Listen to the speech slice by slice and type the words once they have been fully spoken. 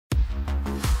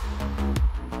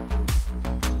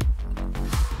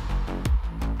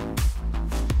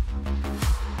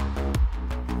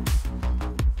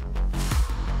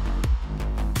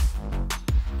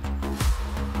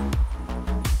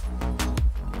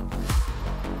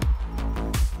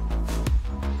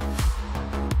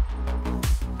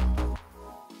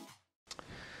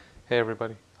Hey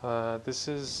everybody, this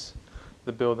is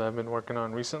the build I've been working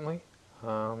on recently.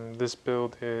 This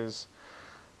build is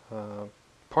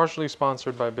partially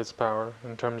sponsored by Bitspower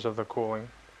in terms of the cooling.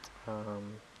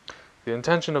 The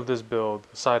intention of this build,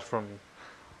 aside from,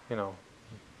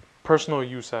 personal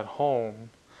use at home,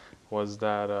 was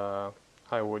that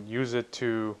I would use it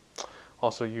to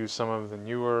also use some of the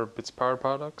newer Bitspower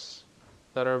products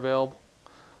that are available.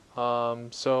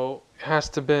 So it has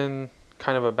to been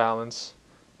kind of a balance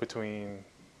between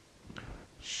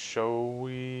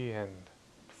showy and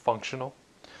functional.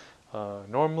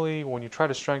 Normally, when you try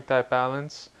to strike that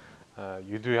balance,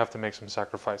 you do have to make some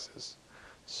sacrifices.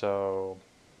 So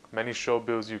many show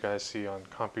builds you guys see on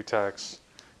Computex,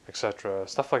 etc.,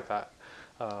 stuff like that.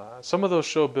 Some of those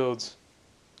show builds,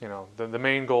 the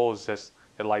main goal is just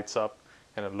it lights up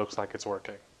and it looks like it's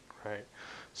working, right?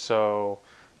 So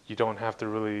you don't have to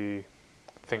really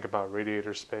think about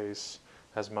radiator space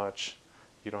as much.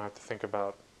 You don't have to think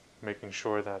about making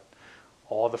sure that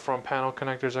all the front panel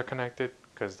connectors are connected,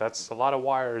 because that's a lot of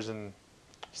wires in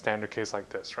a standard case like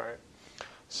this, right?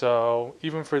 So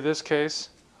even for this case,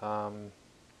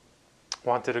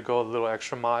 wanted to go a little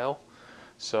extra mile.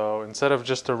 So instead of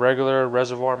just a regular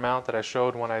reservoir mount that I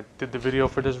showed when I did the video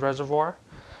for this reservoir,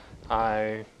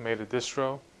 I made a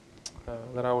distro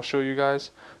that I will show you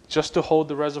guys just to hold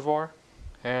the reservoir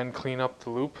and clean up the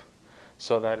loop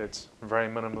so that it's very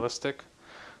minimalistic.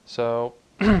 So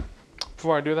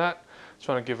before I do that, I just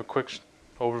want to give a quick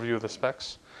overview of the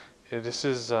specs. This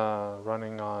is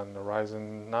running on the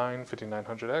Ryzen 9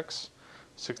 5900x,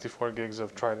 64 gigs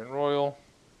of Trident Royal,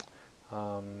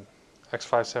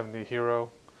 X570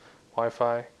 Hero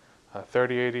Wi-Fi,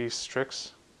 3080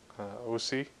 Strix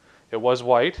OC. It was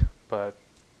white, but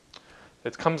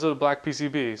it comes with a black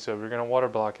PCB, so if you're going to water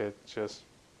block it, just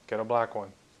get a black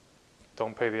one.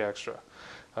 Don't pay the extra.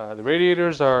 The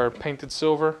radiators are painted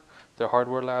silver. They're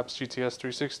HardwareLabs GTS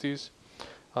 360s.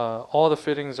 All the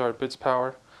fittings are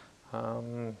Bitspower.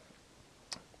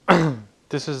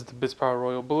 This is the Bitspower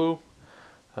Royal Blue,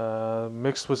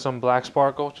 mixed with some black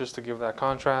sparkle just to give that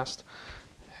contrast.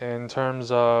 In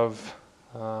terms of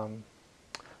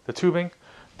the tubing,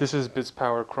 this is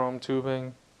Bitspower Chrome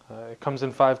tubing. It comes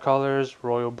in 5 colors: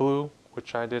 Royal Blue,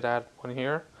 which I did add one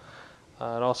here.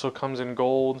 It also comes in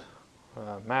gold,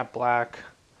 matte black,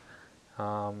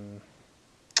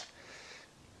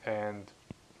 and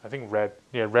I think red.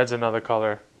 Yeah, red's another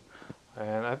color.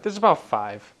 And there's about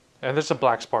 5. And there's a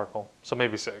black sparkle, so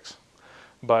maybe 6.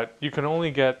 But you can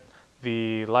only get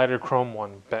the lighter chrome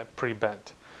one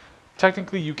pre-bent.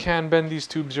 Technically, you can bend these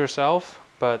tubes yourself,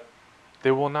 but they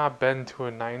will not bend to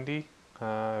a 90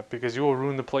 because you will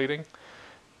ruin the plating.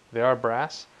 They are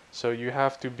brass. So you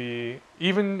have to be,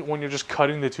 even when you're just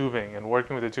cutting the tubing and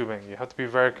working with the tubing, you have to be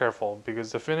very careful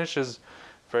because the finish is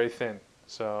very thin.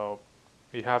 So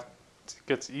it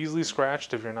gets easily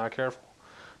scratched if you're not careful.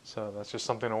 So that's just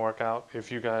something to work out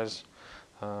if you guys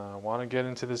want to get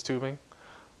into this tubing.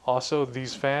 Also,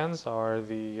 these fans are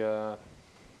the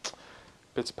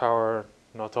Bitspower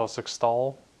Notos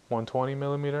Xtal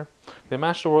 120mm. They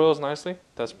match the Royals nicely.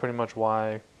 That's pretty much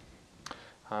why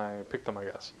I picked them, I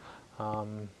guess.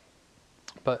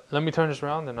 But let me turn this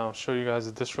around and I'll show you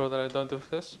guys the distro that I've done with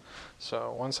this.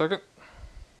 So one second.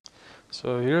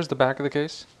 So here's the back of the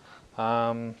case.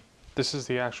 This is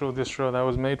the actual distro that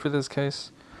was made for this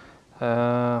case.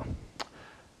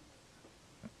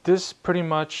 This pretty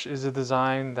much is a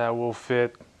design that will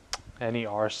fit any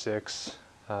R6,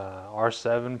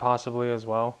 R7 possibly as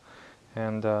well,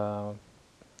 and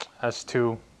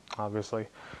S2 obviously.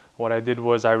 What I did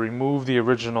was I removed the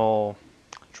original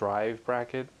drive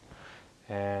bracket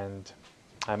and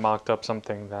I mocked up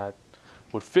something that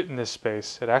would fit in this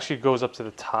space. It actually goes up to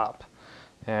the top,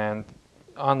 and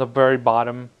on the very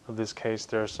bottom of this case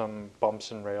there are some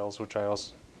bumps and rails, which I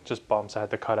also just bumps I had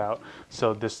to cut out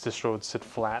so this distro would sit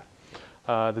flat.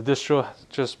 The distro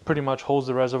just pretty much holds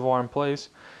the reservoir in place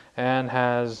and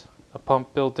has a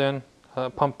pump built in,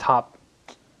 pump top,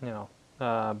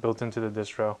 built into the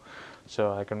distro,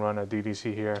 so I can run a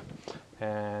DDC here.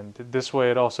 And this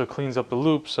way it also cleans up the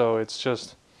loop, so it's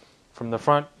just from the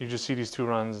front you just see these 2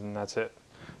 runs and that's it.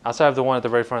 Outside of the one at the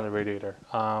very front of the radiator.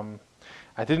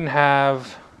 I didn't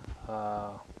have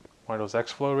one of those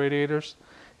X-Flow radiators.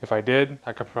 If I did,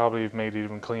 I could probably have made it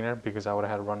even cleaner because I would have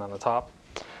had a run on the top.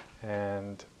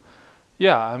 And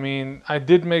yeah, I mean, I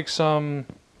did make some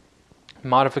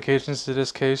modifications to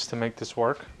this case to make this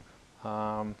work.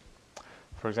 For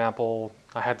example,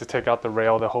 I had to take out the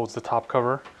rail that holds the top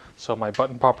cover, so my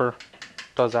button popper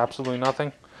does absolutely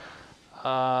nothing.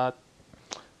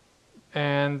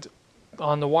 And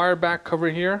on the wire back cover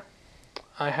here,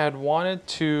 I had wanted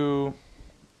to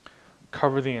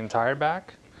cover the entire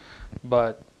back.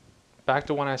 But back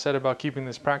to when I said about keeping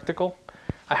this practical,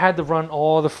 I had to run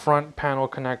all the front panel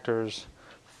connectors,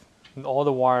 all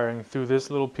the wiring through this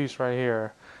little piece right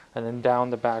here, and then down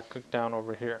the back, down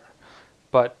over here.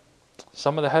 But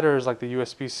some of the headers, like the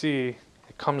USB-C,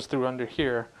 it comes through under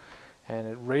here, and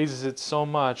it raises it so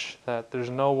much that there's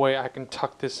no way I can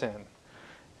tuck this in.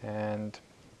 And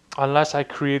unless I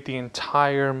create the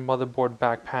entire motherboard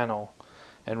back panel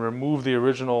and remove the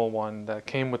original one that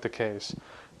came with the case,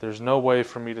 there's no way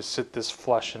for me to sit this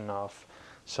flush enough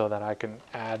so that I can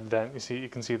add that. You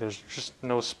can see there's just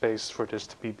no space for this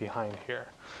to be behind here.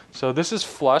 So this is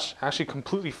flush, actually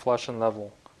completely flush and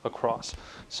level across.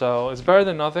 So it's better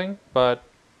than nothing, but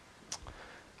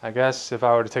I guess if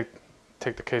I were to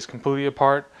take the case completely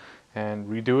apart and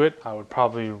redo it, I would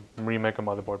probably remake a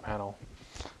motherboard panel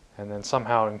and then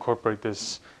somehow incorporate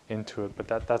this into it.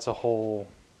 But that's a whole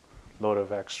load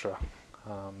of extra.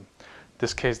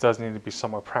 This case does need to be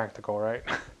somewhat practical, right?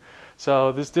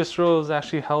 So this distro is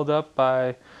actually held up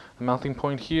by a mounting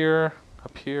point here,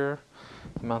 up here,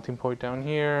 a mounting point down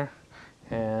here,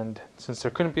 and since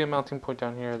there couldn't be a mounting point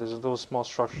down here, there's a little small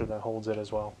structure that holds it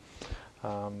as well.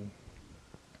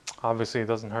 Obviously, it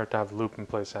doesn't hurt to have the loop in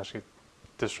place. Actually,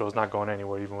 distro is not going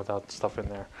anywhere even without stuff in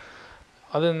there.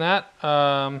 Other than that,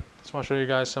 just want to show you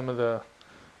guys some of the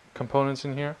components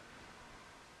in here.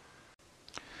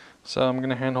 So I'm going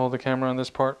to handhold the camera on this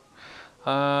part.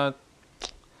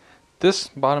 This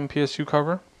bottom PSU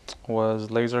cover was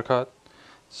laser cut.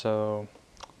 So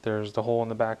there's the hole in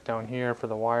the back down here for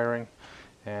the wiring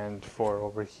and for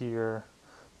over here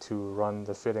to run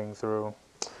the fitting through.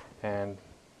 And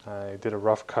I did a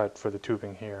rough cut for the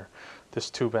tubing here. This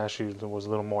tube actually was a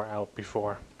little more out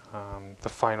before the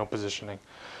final positioning.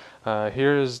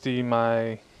 Here is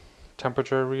my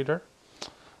temperature reader.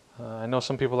 I know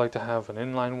some people like to have an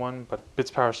inline one, but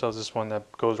Bitspower sells this one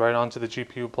that goes right onto the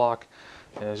GPU block,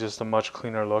 and it's just a much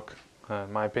cleaner look,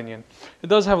 in my opinion. It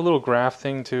does have a little graph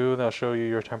thing too that'll show you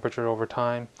your temperature over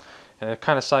time, and it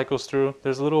kind of cycles through.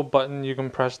 There's a little button you can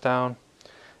press down,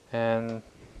 and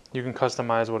you can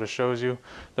customize what it shows you.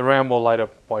 The RAM will light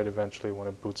up white eventually when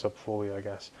it boots up fully, I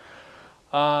guess.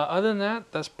 Other than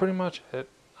that, that's pretty much it.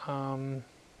 A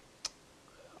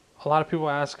lot of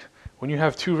people ask, when you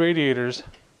have two radiators,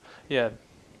 yeah,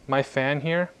 my fan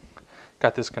here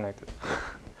got disconnected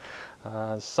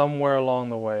somewhere along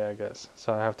the way, I guess.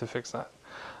 So I have to fix that.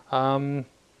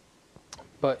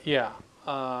 But yeah,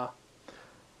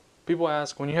 people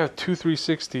ask, when you have two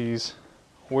 360s,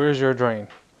 where's your drain?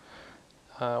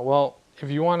 Well, if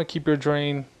you want to keep your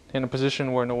drain in a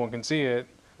position where no one can see it,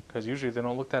 because usually they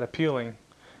don't look that appealing,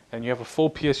 and you have a full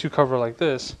PSU cover like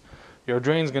this, your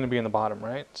drain's going to be in the bottom,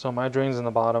 right? So my drain's in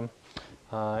the bottom.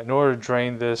 In order to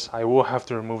drain this, I will have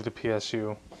to remove the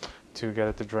PSU to get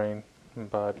it to drain,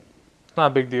 but it's not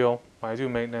a big deal. When I do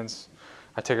maintenance,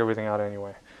 I take everything out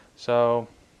anyway. So,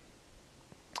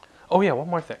 oh yeah, one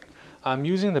more thing. I'm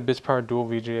using the Bitspower dual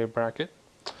VGA bracket.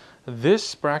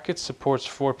 This bracket supports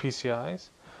 4 PCI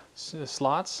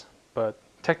slots, but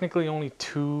technically only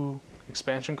 2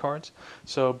 expansion cards.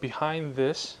 So behind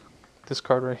this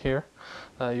card right here,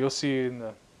 you'll see in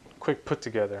the quick put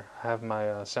together, I have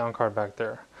my sound card back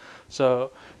there.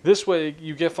 So this way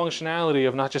you get functionality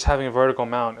of not just having a vertical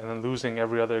mount and then losing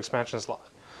every other expansion slot.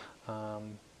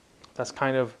 That's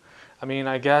kind of, I mean,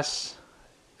 I guess,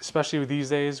 especially these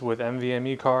days with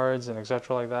NVMe cards and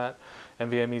etc. like that,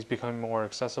 NVMe is becoming more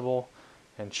accessible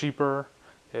and cheaper.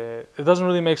 It doesn't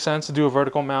really make sense to do a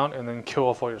vertical mount and then kill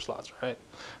off all your slots, right?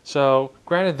 So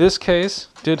granted, this case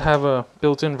did have a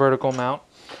built-in vertical mount.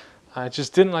 I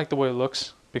just didn't like the way it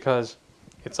looks because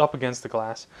it's up against the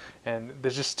glass and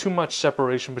there's just too much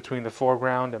separation between the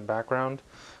foreground and background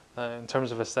in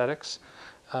terms of aesthetics.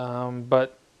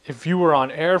 But if you were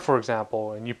on air, for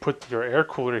example, and you put your air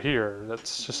cooler here,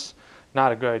 that's just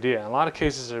not a good idea. In a lot of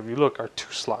cases, if you look, are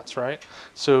 2 slots, right?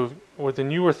 So with the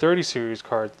newer 30 series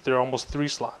cards, they're almost 3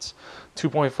 slots,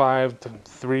 2.5 to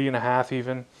 3.5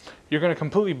 even. You're going to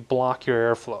completely block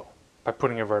your airflow by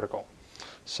putting it vertical.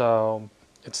 So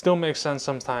it still makes sense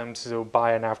sometimes to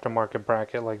buy an aftermarket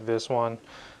bracket like this one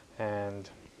and,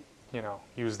 you know,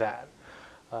 use that.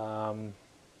 Other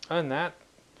than that,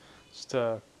 just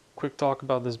a quick talk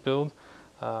about this build.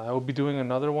 I will be doing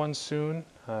another one soon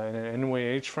in an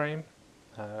NVH frame.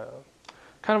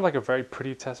 Kind of like a very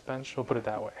pretty test bench, we'll put it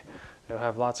that way. It'll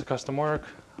have lots of custom work.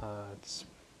 It's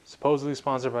supposedly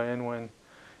sponsored by NWin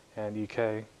and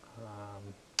EK.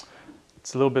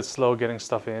 It's a little bit slow getting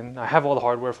stuff in. I have all the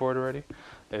hardware for it already.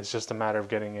 It's just a matter of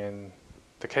getting in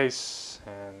the case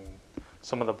and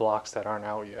some of the blocks that aren't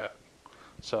out yet.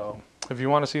 So if you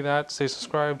want to see that, stay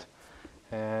subscribed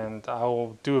and I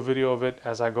will do a video of it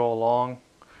as I go along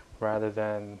rather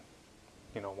than,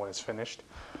 you know, when it's finished.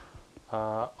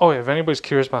 Oh, if anybody's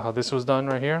curious about how this was done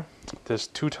right here, this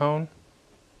two-tone,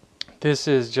 this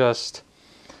is just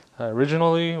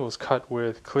originally it was cut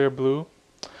with clear blue,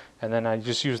 and then I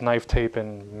just used knife tape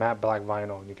and matte black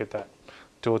vinyl, and you get that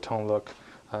dual tone look.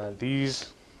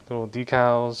 These little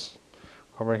decals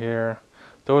over here,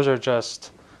 those are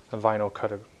just a vinyl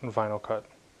cut,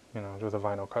 you know, with a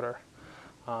vinyl cutter.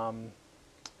 All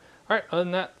right, other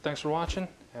than that, thanks for watching,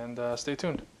 and stay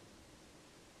tuned.